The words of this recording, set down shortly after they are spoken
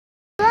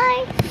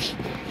okay?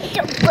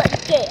 Don't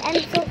forget,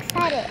 I'm so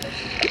excited.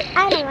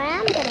 I know where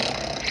I'm gonna go.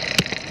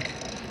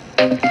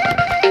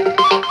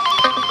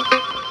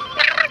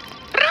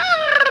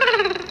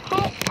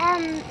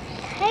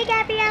 Hey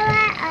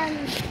Gabriella,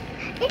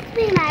 it's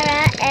me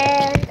Myra,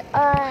 and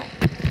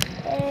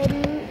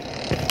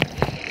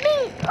me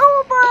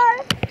Uber,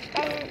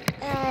 and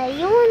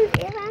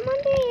I'm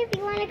wondering if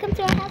you want to come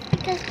to our house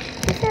because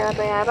we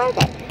celebrate our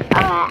birthday.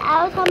 Alright,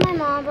 I'll call my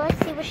mom, but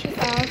let's see what she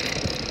says.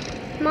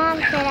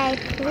 Mom, could I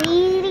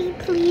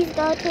please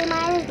go to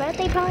Myra's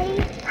birthday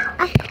party?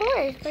 Of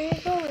course, where are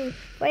you going?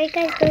 Where are you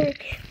guys going?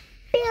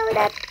 Build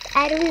up,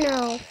 I don't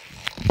know.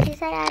 She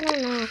said I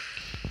don't know.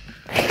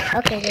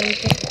 Okay, then we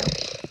just go.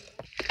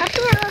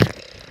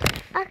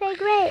 Okay,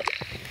 great.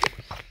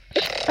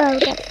 Oh,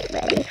 get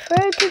ready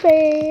for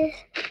today.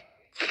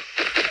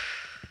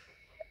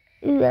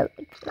 Ooh, I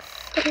like this.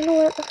 I don't know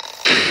what this.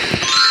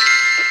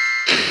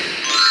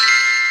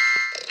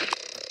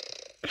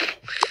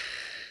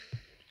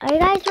 Are you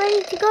guys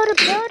ready to go to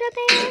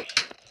Build-A-Bear?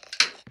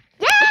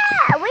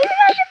 Yeah! We go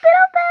to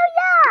Build-A-Bear,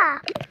 yeah!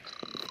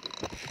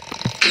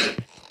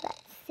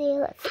 Let's see,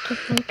 let's get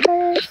my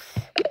purse.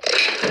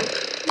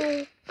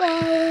 My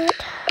wallet.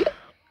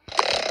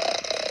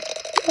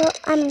 Well,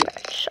 I'm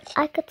rich.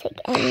 I could take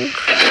any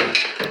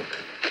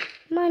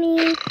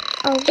money.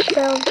 Oh,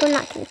 well, we're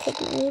not going to take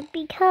money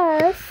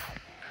because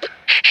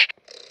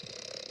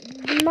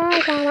my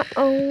grandma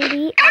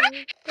only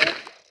owns it.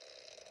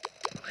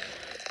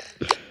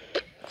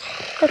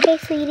 Okay,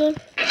 sweetie.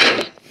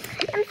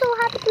 I'm so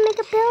happy to make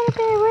a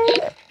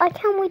Build-A-Bear. I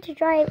can't wait to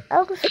drive.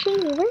 Oh,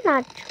 sweetie, we're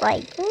not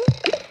driving.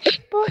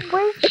 But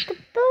where's the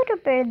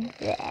Build-A-Bear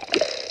there?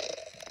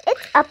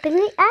 It's up in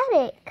the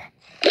attic.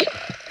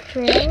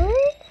 Really?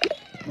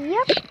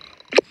 Yep.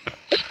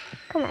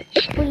 Come on.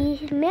 We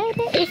made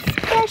it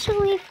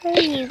especially for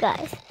you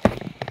guys.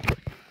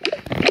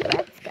 Okay,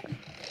 let's go.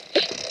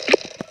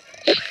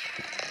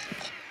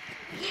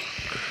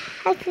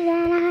 Hi,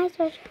 Susanna. Hi,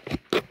 Georgia.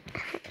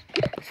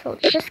 So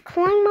just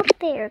climb up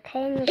there,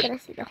 okay? And you're going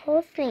to see the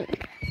whole thing.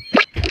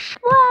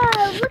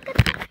 Whoa, look at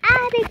the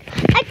attic.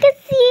 I can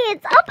see it.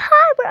 It's up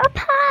high. We're up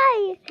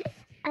high.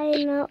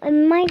 I know.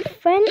 And my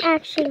friend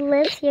actually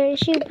lives here and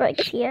she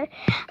works here.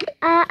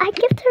 I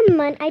gave her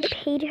money. I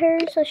paid her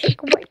so she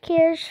could work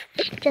here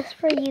just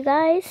for you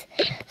guys.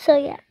 So,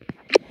 yeah.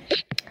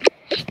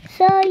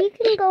 So, you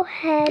can go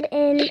ahead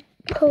and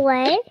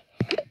play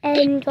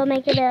and go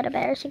make a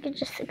Build-A-Bear so you can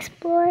just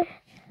explore.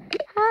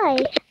 Hi.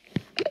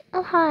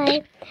 Oh,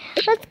 hi.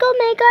 Let's go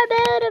make our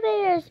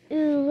Build-A-Bears.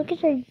 Ooh, look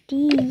at our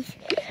D's.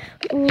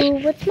 Ooh,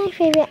 what's my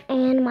favorite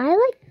animal? I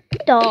like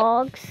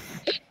dogs.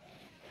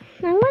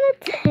 I want a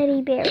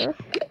teddy bear. I'm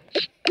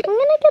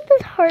gonna get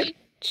this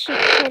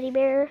heart-shaped teddy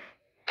bear.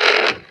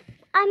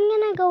 I'm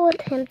gonna go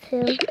with him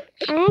too.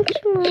 I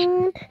actually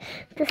want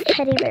this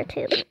teddy bear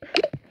too.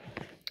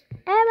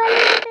 Everybody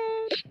love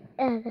it.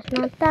 There's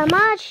not that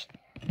much.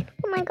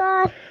 Oh my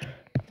god.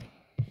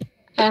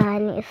 I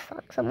need to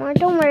stock some more.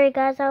 Don't worry,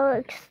 guys.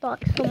 I'll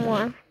stock some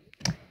more.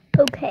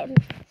 Okay.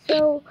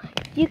 So,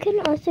 you can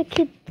also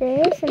keep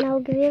this, and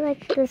I'll give you,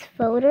 like, this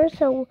photo,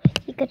 so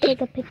you could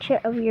take a picture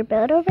of your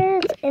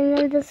Build-A-Bears, and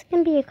then this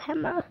can be a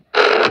camera.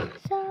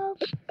 So,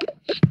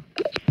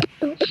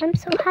 ooh, I'm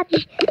so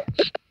happy.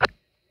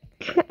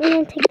 I'm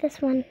going to take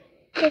this one,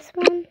 and this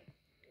one.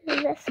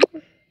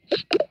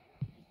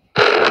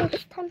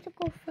 It's time to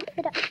go fluff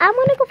it up. I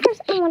want to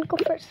go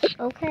first.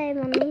 Okay,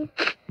 mommy.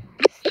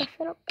 Stuff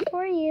it up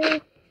for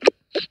you.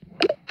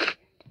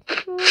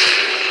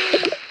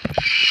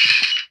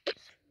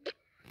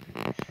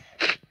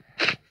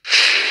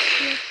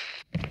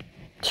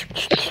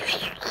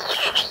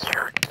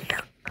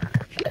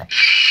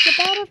 The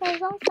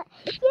Build-A-Bear's all set.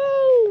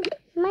 Yay!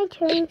 My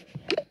turn.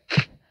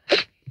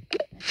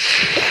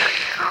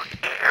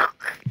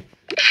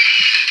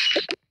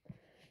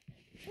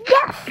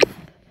 Yes!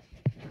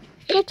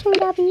 Your turn,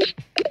 Gabby.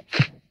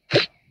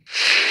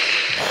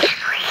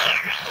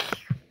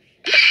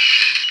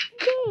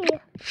 Yay!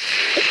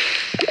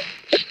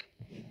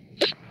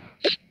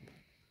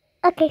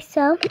 Okay,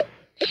 so do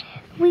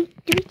we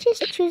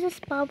just choose a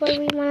spot where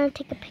we want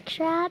to take a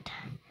picture at?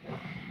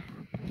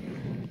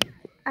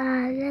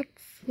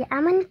 Let's see.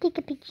 I'm gonna take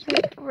a picture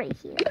like right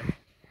here.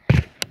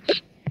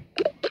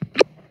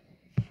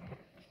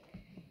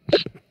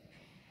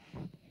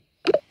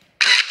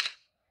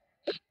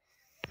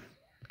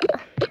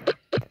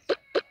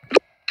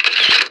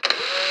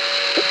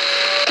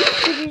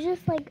 Could you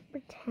just like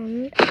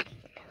pretend?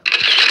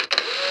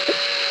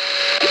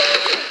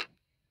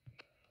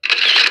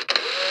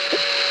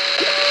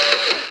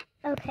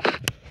 Okay.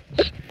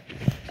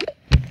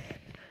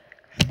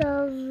 So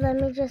let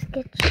me just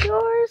get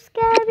yours,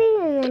 Gabby,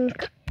 and then.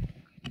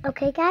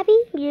 Okay, Gabby,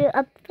 you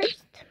up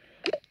first.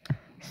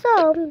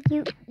 So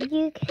you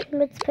can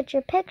let's put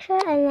your picture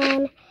and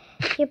then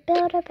your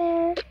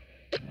Build-A-Bear.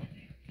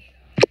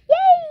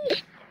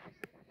 Yay!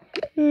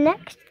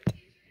 Next.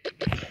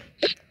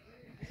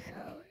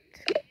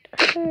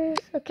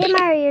 Okay,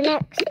 Mario, you're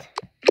next.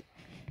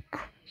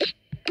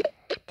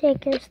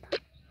 Take your stuff.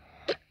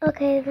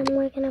 Okay, then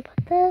we're gonna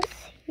put this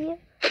here.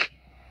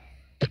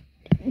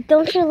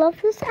 Don't you love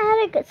this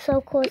attic? It's so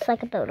cool. It's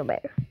like a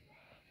Build-A-Bear.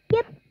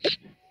 Yep.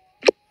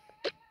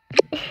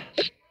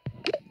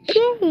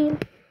 Yay.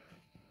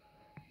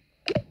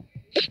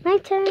 My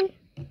turn.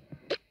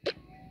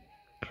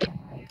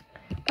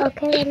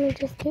 Okay, let me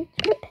just take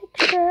a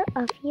picture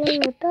of you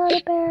and your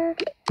Build-A-Bear.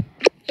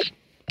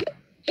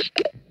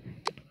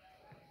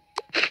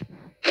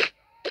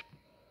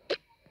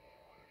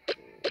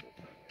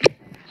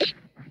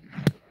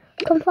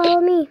 Come follow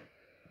me.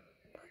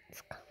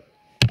 Let's go.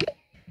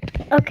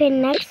 Okay,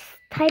 next,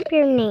 type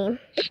your name.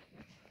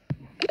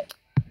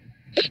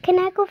 Can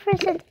I go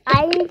first since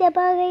I'm the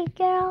Buggy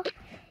Girl?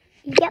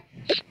 Yep.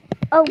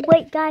 Oh,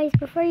 wait, guys,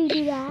 before you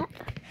do that,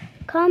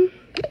 come.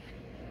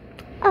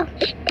 Oh.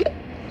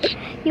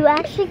 You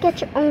actually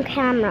get your own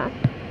camera.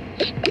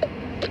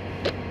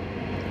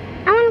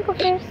 I want to go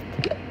first.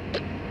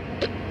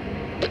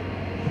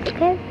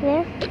 Okay,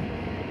 there.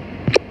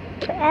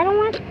 But I don't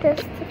want this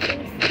to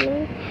face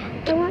me.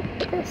 I want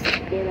this to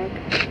be like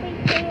right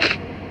there.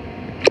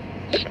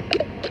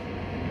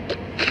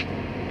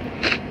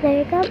 There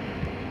you go.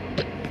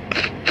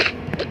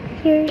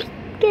 Here's,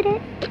 get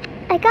it.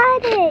 I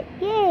got it.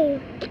 Yay.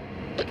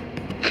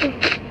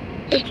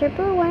 Get your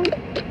blue one.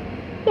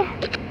 Yeah.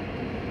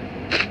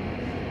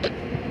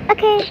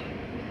 Okay.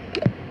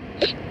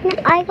 Now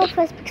I go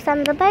first because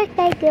I'm the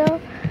birthday girl.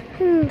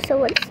 So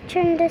let's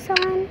turn this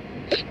on.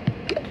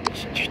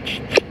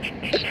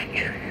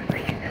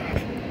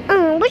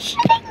 What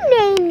should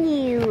I name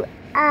you?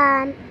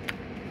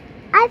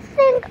 I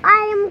think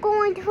I am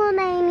going to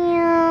name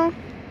you,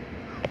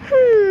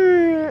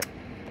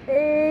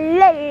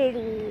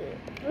 Lily.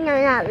 No,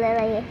 not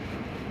Lily.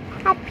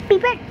 Happy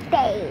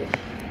birthday.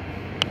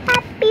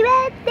 Happy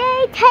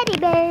birthday, teddy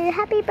bear.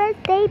 Happy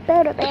birthday,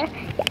 Build-A-Bear.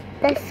 Yeah,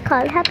 this is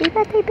called Happy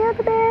Birthday,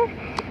 Build-A-Bear.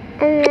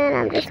 And then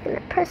I'm just going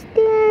to press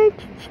there.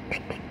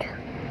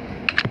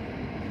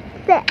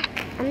 There,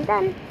 I'm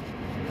done.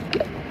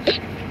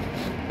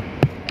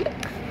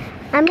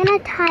 I'm going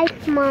to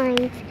type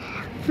mine.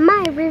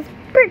 Myra's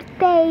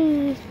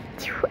birthday.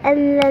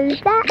 And then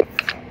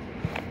that's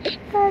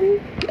done.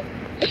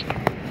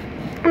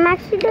 I'm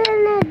actually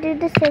going to do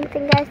the same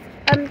thing, guys.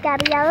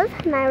 Gabriella's,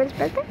 Myra's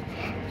birthday.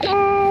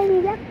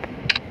 And yep.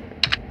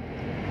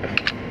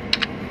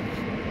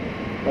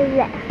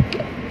 There.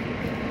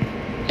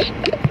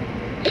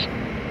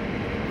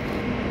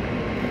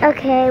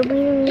 Okay,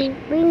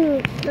 we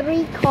need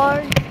 3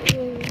 cards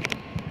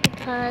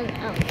because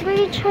of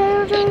 3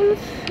 children.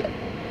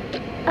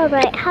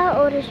 Alright,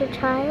 how old is your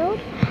child?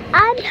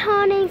 I'm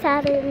turning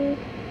 7.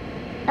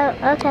 Oh,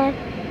 okay.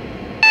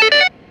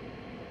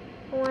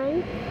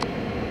 1,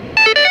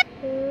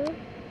 2,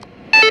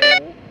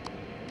 3,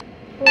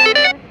 4,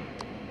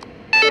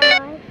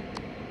 5,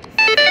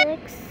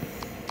 6,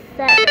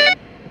 7.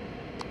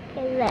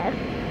 Okay, there.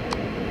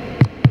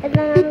 And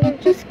then I'm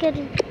just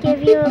gonna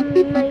give you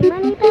my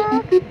money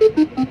back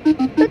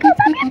because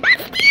I'm your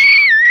bestie.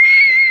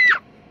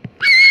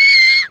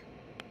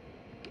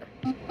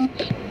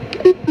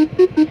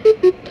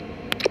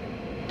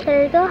 There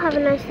you go. Have a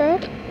nice day.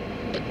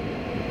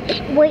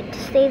 Wait to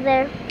stay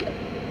there.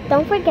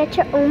 Don't forget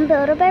your own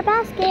Build-A-Bear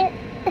basket.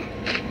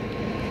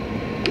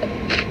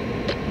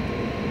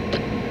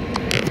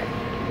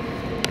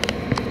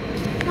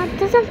 That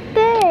doesn't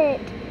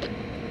fit.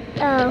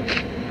 Oh,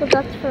 well,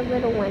 that's for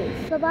little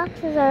ones. The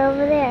boxes are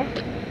over there.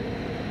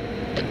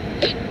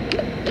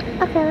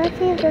 Okay, let's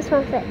see if this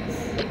one fits.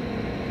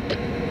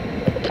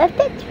 It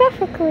fits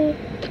perfectly.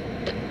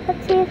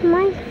 Let's see if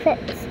mine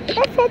fits.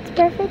 It fits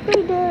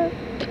perfectly, dude.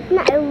 And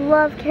I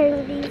love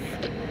carrying these.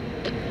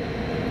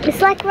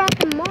 It's like we're at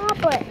the mall,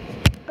 but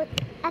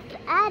at the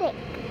attic.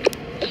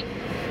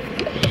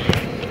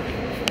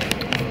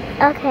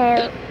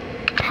 Okay,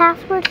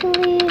 password to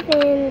leave,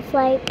 and it's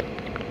like,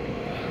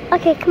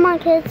 okay, come on,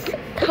 kids,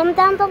 come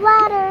down the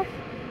ladder.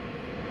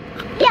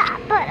 Yeah,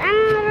 but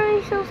I'm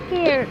literally so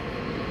scared.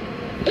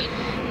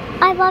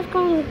 I love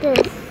going with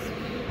this.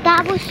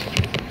 That was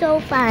so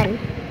fun.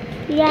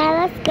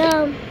 Yeah, let's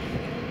go.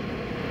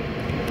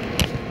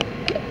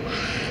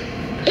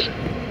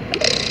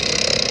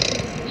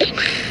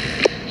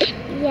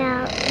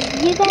 Yeah,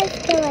 you guys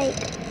can like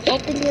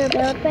open your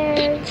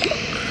Build-A-Bears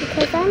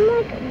because I'm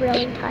like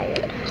really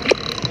tired.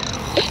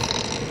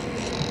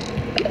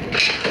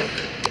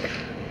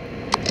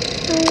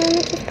 And let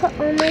me just put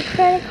all my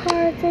credit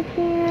cards in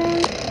here.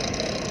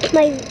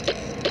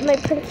 My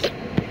purse.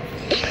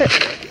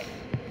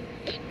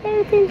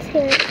 Everything's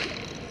here.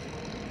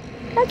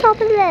 Let's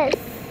open this.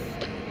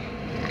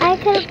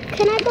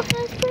 Can I go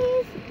first,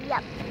 please?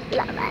 Yep,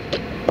 love it.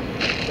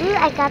 Ooh,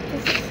 I got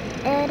this.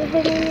 Her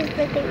name is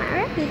Birthday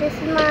Myra.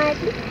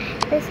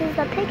 This is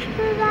the picture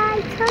that I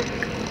took.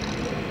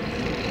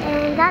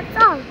 And that's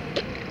all.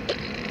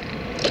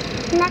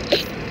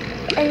 Next,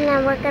 and then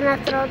we're gonna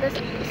throw this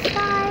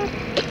aside.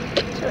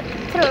 So we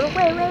can throw it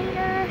away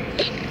later.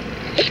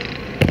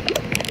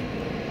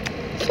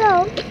 So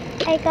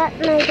I got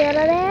my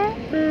Build-A-Bear,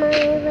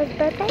 Myra's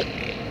birthday.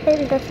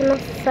 And this is my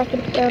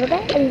second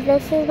Build-A-Bear. And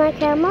this is my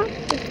camera.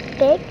 It's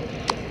big.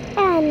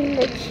 And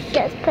let's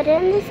just put it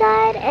on the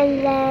side.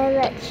 And then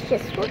let's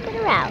just swap it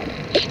around.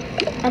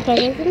 Okay,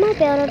 this is my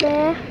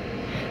Build-A-Bear.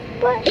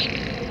 What?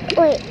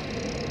 Wait.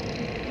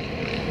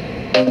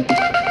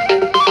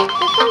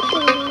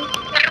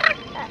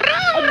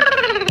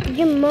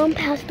 Your mom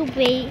passed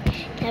away,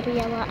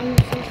 Gabriella. I'm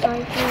so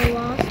sorry for your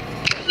loss.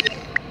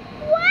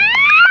 What?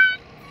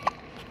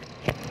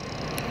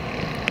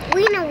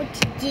 We know what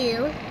to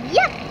do.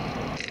 Yep.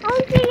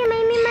 Okay, you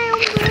made me my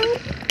own room.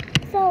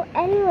 So,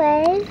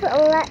 anyways,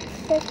 let's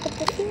just put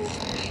this here.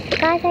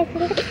 Guys, I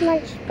think it's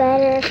much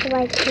better if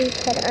like we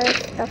put our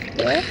stuff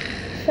here.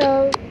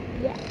 So,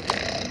 yeah.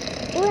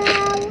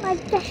 Well, I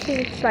guess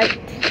she's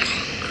right.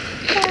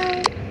 So,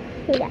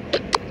 yeah.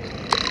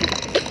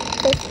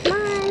 This is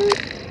mine.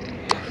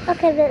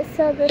 Okay,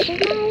 so this is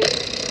mine.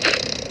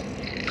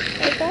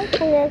 Okay,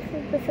 and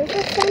this is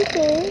the same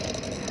thing.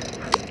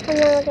 And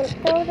then we're gonna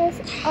throw this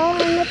all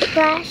in the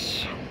trash.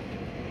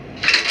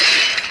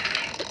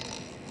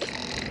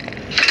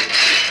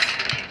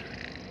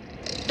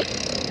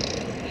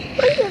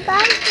 Thank you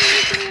guys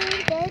for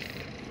making this.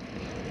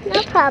 No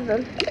problem.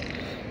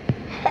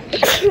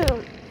 Bless you.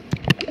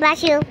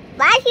 Bless you.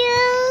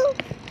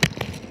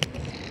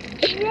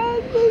 Yay,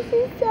 this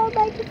is so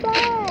much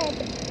fun.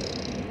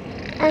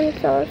 I'm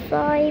so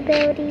sorry,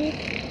 Buildy.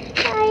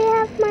 I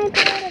have my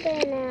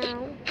Build-A-Bear now.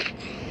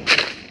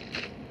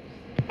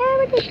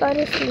 Everybody go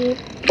to sleep.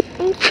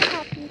 I'm so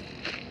happy.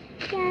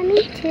 Yeah, me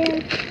too.